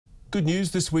Good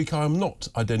news, this week I am not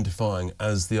identifying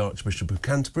as the Archbishop of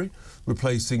Canterbury,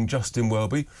 replacing Justin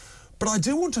Welby, but I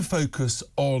do want to focus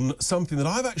on something that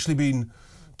I've actually been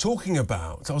talking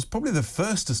about. I was probably the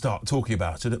first to start talking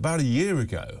about it about a year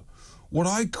ago. What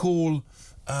I call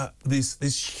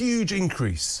this huge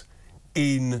increase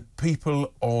in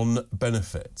people on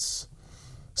benefits.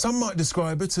 Some might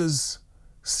describe it as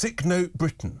sick note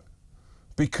Britain,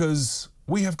 because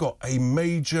we have got a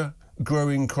major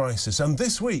growing crisis. And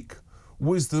this week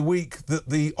was the week that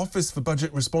the Office for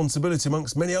Budget Responsibility,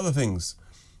 amongst many other things,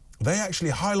 they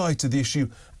actually highlighted the issue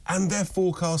and their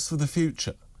forecasts for the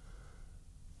future.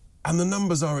 And the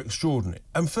numbers are extraordinary.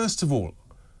 And first of all,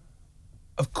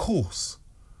 of course,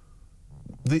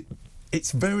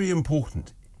 it's very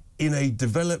important in a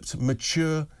developed,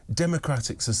 mature,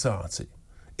 democratic society.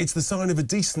 It's the sign of a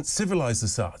decent, civilised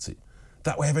society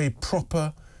that we have a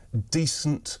proper,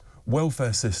 decent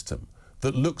welfare system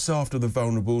that looks after the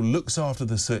vulnerable, looks after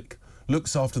the sick,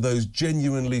 looks after those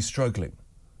genuinely struggling.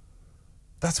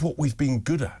 That's what we've been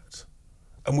good at.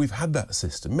 And we've had that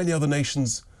system. Many other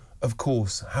nations, of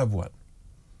course, have one.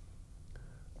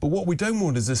 But what we don't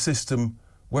want is a system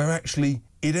where actually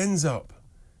it ends up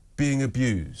being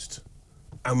abused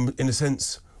and, in a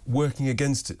sense, working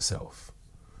against itself.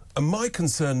 And my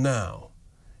concern now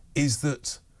is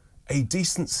that a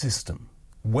decent system,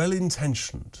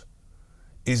 well-intentioned,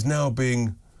 is now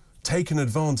being taken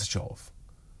advantage of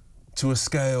to a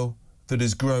scale that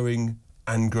is growing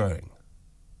and growing.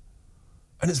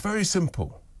 And it's very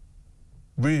simple,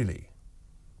 really.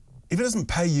 If it doesn't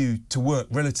pay you to work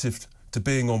relative to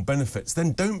being on benefits,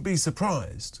 then don't be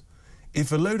surprised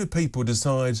if a load of people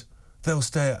decide they'll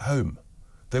stay at home.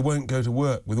 They won't go to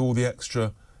work with all the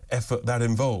extra effort that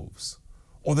involves.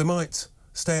 Or they might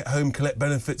stay at home, collect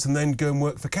benefits, and then go and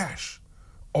work for cash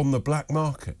on the black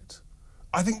market.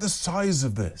 I think the size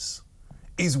of this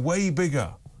is way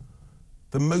bigger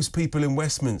than most people in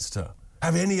Westminster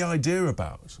have any idea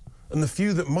about. And the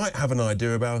few that might have an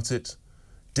idea about it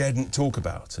daren't talk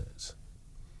about it.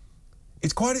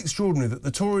 It's quite extraordinary that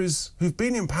the Tories, who've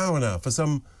been in power now for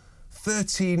some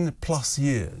 13 plus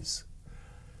years,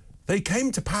 they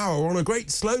came to power on a great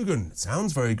slogan. It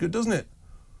sounds very good, doesn't it?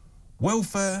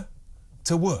 Welfare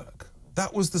to work.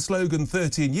 That was the slogan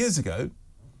 13 years ago.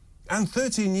 And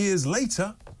 13 years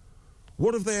later,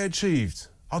 what have they achieved?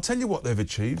 I'll tell you what they've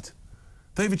achieved.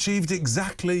 They've achieved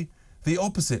exactly the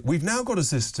opposite. We've now got a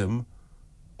system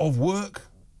of work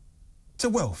to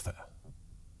welfare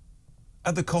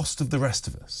at the cost of the rest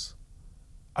of us.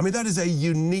 I mean, that is a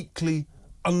uniquely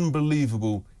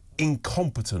unbelievable,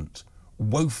 incompetent,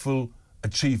 woeful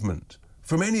achievement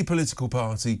from any political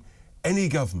party, any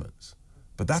government.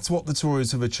 But that's what the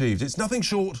Tories have achieved. It's nothing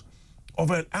short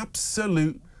of an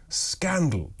absolute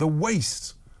scandal, the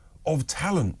waste of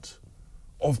talent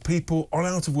of people on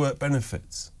out-of-work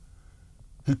benefits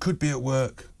who could be at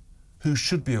work, who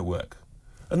should be at work.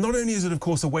 And not only is it, of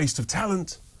course, a waste of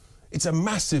talent, it's a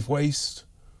massive waste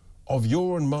of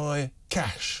your and my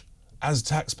cash as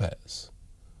taxpayers.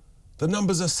 The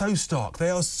numbers are so stark, they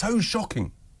are so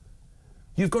shocking.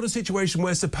 You've got a situation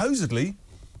where supposedly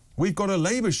we've got a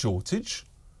labour shortage,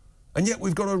 and yet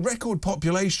we've got a record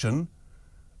population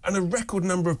and a record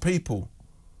number of people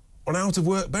on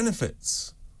out-of-work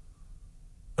benefits.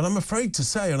 And I'm afraid to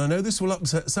say, and I know this will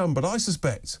upset some, but I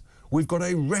suspect we've got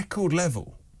a record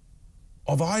level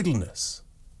of idleness,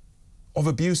 of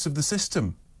abuse of the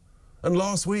system. And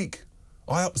last week,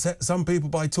 I upset some people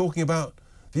by talking about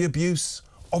the abuse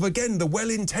of, again, the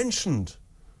well-intentioned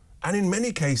and, in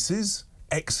many cases,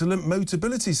 excellent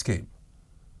Motability scheme.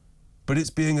 But it's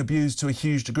being abused to a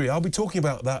huge degree. I'll be talking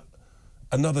about that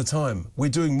another time. We're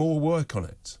doing more work on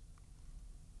it.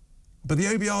 But the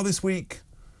OBR this week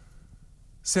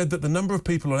said that the number of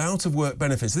people on out-of-work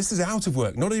benefits, this is out of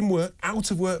work, not in work,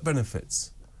 out-of-work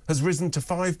benefits, has risen to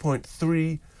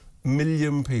 5.3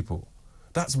 million people.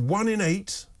 That's 1 in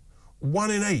 8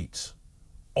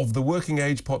 of the working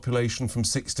age population from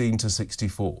 16 to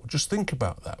 64. Just think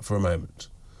about that for a moment.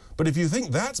 But if you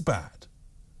think that's bad,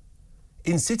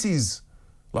 in cities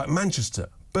like Manchester,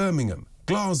 Birmingham,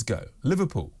 Glasgow,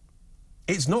 Liverpool,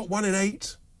 it's not 1 in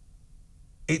 8,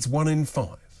 it's 1 in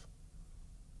 5.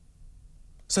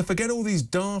 So forget all these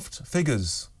daft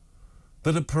figures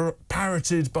that are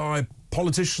parroted by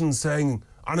politicians saying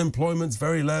unemployment's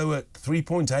very low at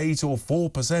 3.8 or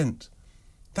 4%.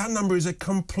 That number is a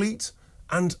complete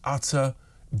and utter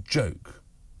joke.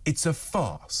 It's a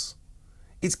farce.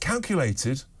 It's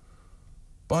calculated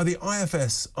by the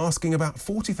IFS asking about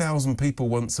 40,000 people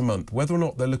once a month whether or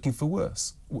not they're looking for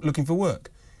work.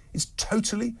 It's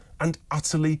totally and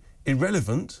utterly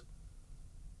irrelevant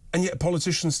and yet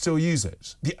politicians still use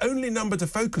it. The only number to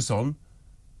focus on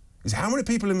is how many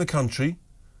people in the country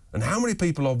and how many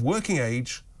people of working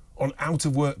age on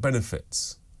out-of-work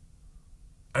benefits.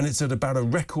 And it's at about a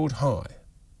record high.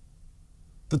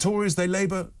 The Tories,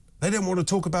 Labour, they don't want to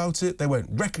talk about it, they won't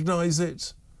recognise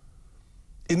it.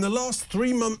 In the last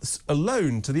 3 months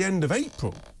alone, to the end of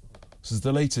April, this is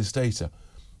the latest data,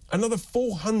 another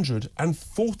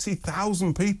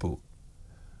 440,000 people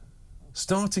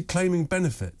started claiming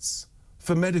benefits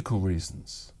for medical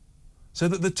reasons. So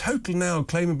that the total now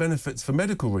claiming benefits for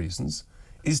medical reasons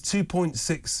is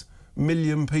 2.6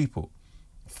 million people.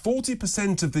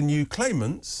 40% of the new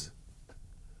claimants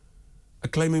are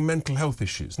claiming mental health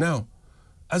issues. Now,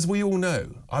 as we all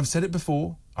know, I've said it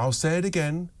before, I'll say it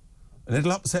again, and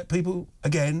it'll upset people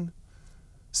again.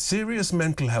 Serious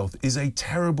mental health is a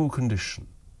terrible condition.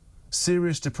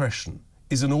 Serious depression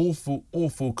is an awful,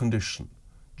 awful condition.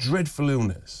 Dreadful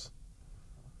illness.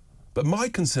 But my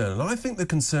concern, and I think the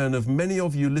concern of many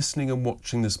of you listening and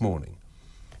watching this morning,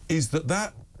 is that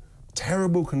that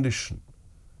terrible condition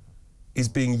is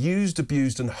being used,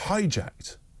 abused and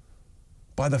hijacked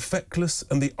by the feckless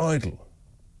and the idle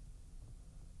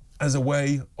as a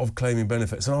way of claiming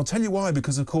benefits. And I'll tell you why,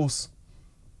 because of course,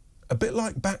 a bit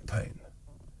like back pain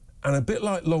and a bit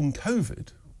like long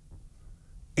COVID,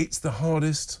 it's the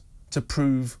hardest to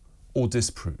prove or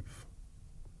disprove.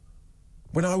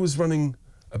 When I was running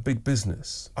a big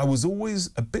business, I was always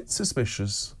a bit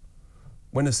suspicious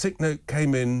when a sick note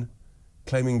came in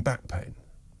claiming back pain.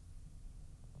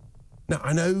 Now,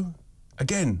 I know,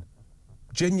 again,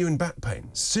 genuine back pain,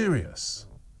 serious,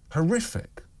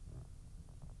 horrific.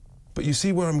 But you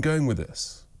see where I'm going with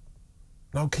this.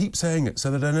 And I'll keep saying it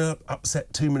so that I don't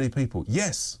upset too many people.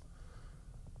 Yes,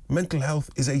 mental health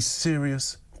is a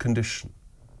serious condition.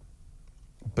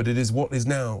 But it is what is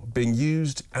now being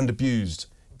used and abused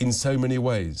in so many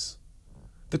ways.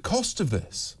 The cost of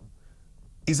this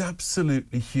is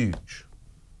absolutely huge.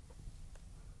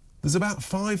 There's about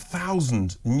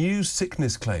 5,000 new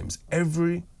sickness claims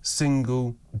every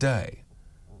single day.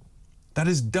 That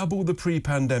is double the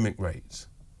pre-pandemic rate.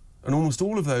 And almost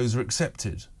all of those are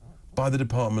accepted by the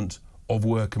Department of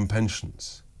Work and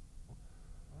Pensions.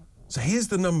 So here's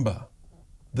the number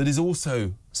that is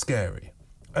also scary.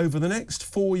 Over the next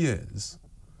 4 years,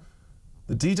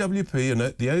 the DWP and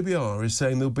the OBR is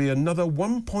saying there'll be another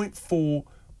 1.4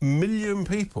 million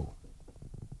people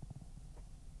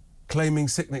claiming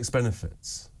sickness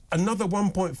benefits. Another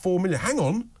 1.4 million. Hang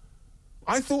on.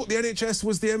 I thought the NHS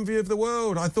was the envy of the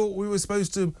world. I thought we were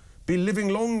supposed to be living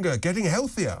longer, getting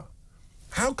healthier.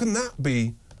 How can that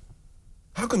be?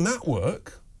 How can that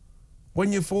work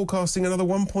when you're forecasting another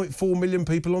 1.4 million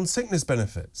people on sickness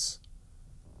benefits?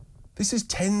 This is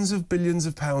tens of billions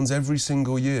of pounds every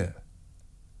single year.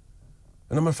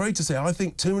 And I'm afraid to say, I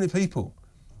think too many people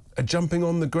are jumping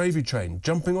on the gravy train,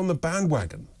 jumping on the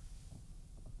bandwagon.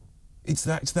 It's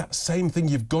that same thing.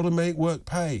 You've got to make work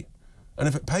pay. And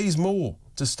if it pays more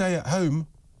to stay at home,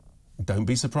 don't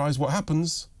be surprised what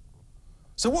happens.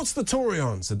 So what's the Tory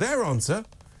answer? Their answer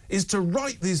is to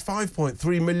write these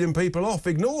 5.3 million people off,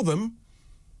 ignore them,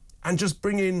 and just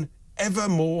bring in ever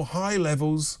more high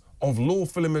levels of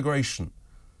lawful immigration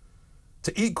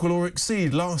to equal or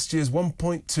exceed last year's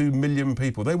 1.2 million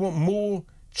people. They want more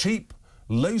cheap,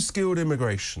 low-skilled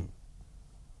immigration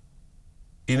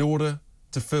in order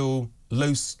to fill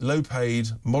low-paid,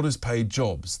 modest-paid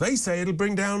jobs. They say it'll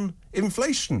bring down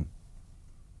inflation.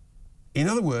 In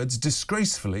other words,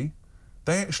 disgracefully,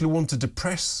 they actually want to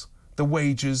depress the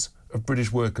wages of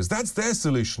British workers. That's their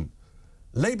solution.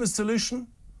 Labour's solution?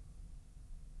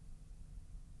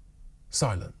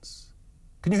 Silence.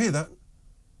 Can you hear that?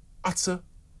 Utter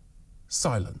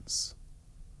silence.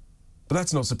 But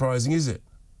that's not surprising, is it?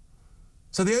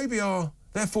 So the OBR,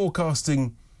 they're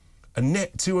forecasting a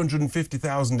net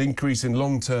 250,000 increase in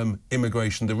long-term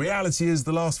immigration. The reality is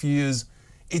the last few years,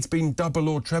 it's been double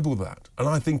or treble that. And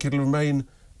I think it'll remain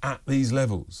at these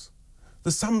levels.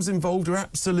 The sums involved are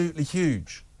absolutely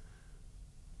huge.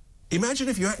 Imagine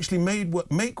if you actually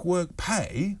make work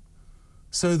pay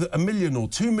so that 1 million or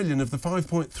 2 million of the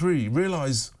 5.3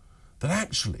 realise that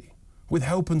actually, with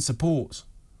help and support,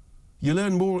 you'll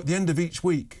earn more at the end of each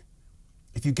week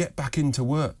if you get back into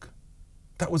work.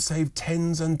 That would save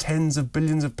tens and tens of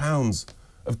billions of pounds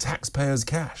of taxpayers'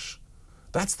 cash.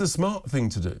 That's the smart thing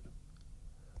to do.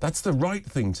 That's the right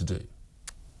thing to do.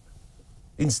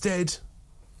 Instead,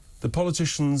 the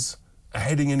politicians are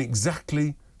heading in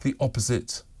exactly the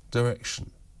opposite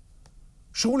direction.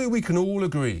 Surely we can all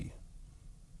agree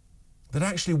that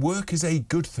actually work is a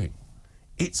good thing.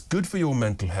 It's good for your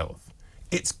mental health.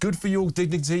 It's good for your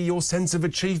dignity, your sense of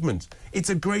achievement. It's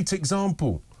a great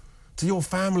example to your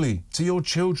family, to your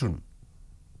children.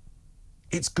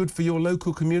 It's good for your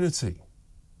local community.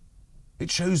 It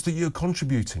shows that you're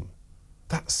contributing.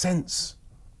 That sense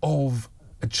of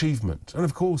achievement. And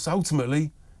of course,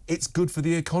 ultimately, it's good for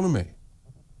the economy.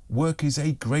 Work is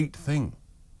a great thing.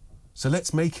 So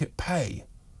let's make it pay.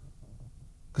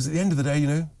 Because at the end of the day, you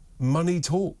know, money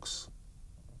talks.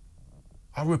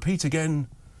 I'll repeat again,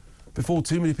 before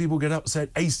too many people get upset,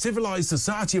 a civilised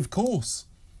society, of course.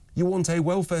 You want a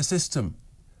welfare system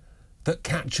that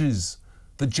catches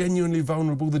the genuinely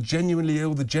vulnerable, the genuinely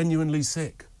ill, the genuinely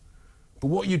sick. But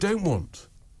what you don't want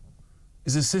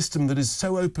is a system that is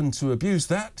so open to abuse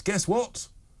that, guess what?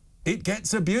 It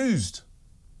gets abused.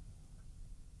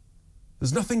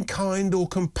 There's nothing kind or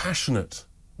compassionate,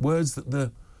 words that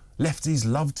the lefties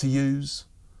love to use.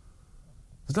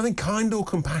 There's nothing kind or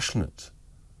compassionate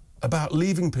about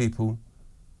leaving people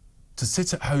to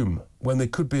sit at home when they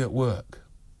could be at work,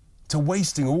 to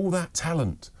wasting all that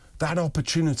talent, that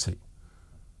opportunity,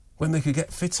 when they could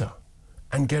get fitter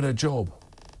and get a job.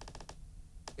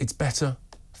 It's better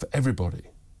for everybody.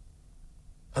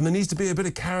 And there needs to be a bit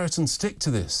of carrot and stick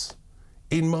to this.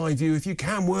 In my view, if you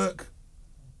can work,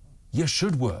 you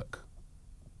should work.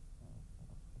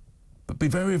 But be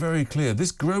very, very clear,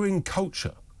 this growing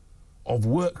culture of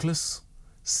workless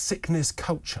sickness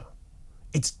culture,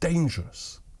 it's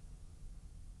dangerous.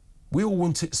 We all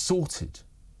want it sorted.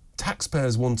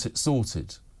 Taxpayers want it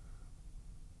sorted.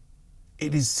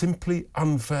 It is simply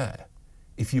unfair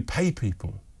if you pay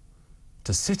people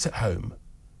to sit at home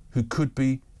who could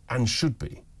be and should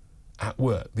be at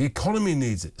work. The economy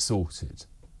needs it sorted.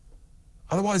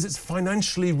 Otherwise, it's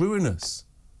financially ruinous.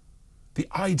 The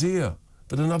idea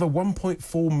that another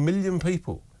 1.4 million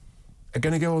people are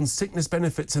going to go on sickness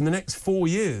benefits in the next 4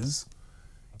 years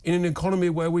in an economy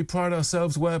where we pride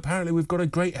ourselves, where apparently we've got a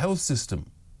great health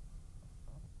system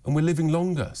and we're living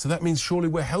longer. So that means surely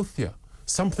we're healthier.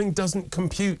 Something doesn't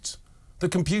compute. The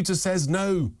computer says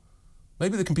no.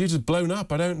 Maybe the computer's blown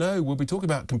up, I don't know. We'll be talking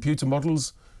about computer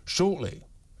models shortly.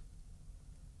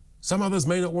 Some others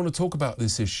may not want to talk about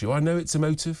this issue. I know it's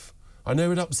emotive. I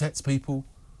know it upsets people.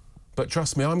 But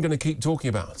trust me, I'm going to keep talking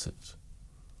about it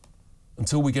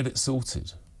until we get it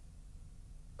sorted.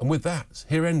 And with that,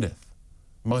 here endeth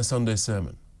my Sunday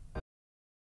sermon.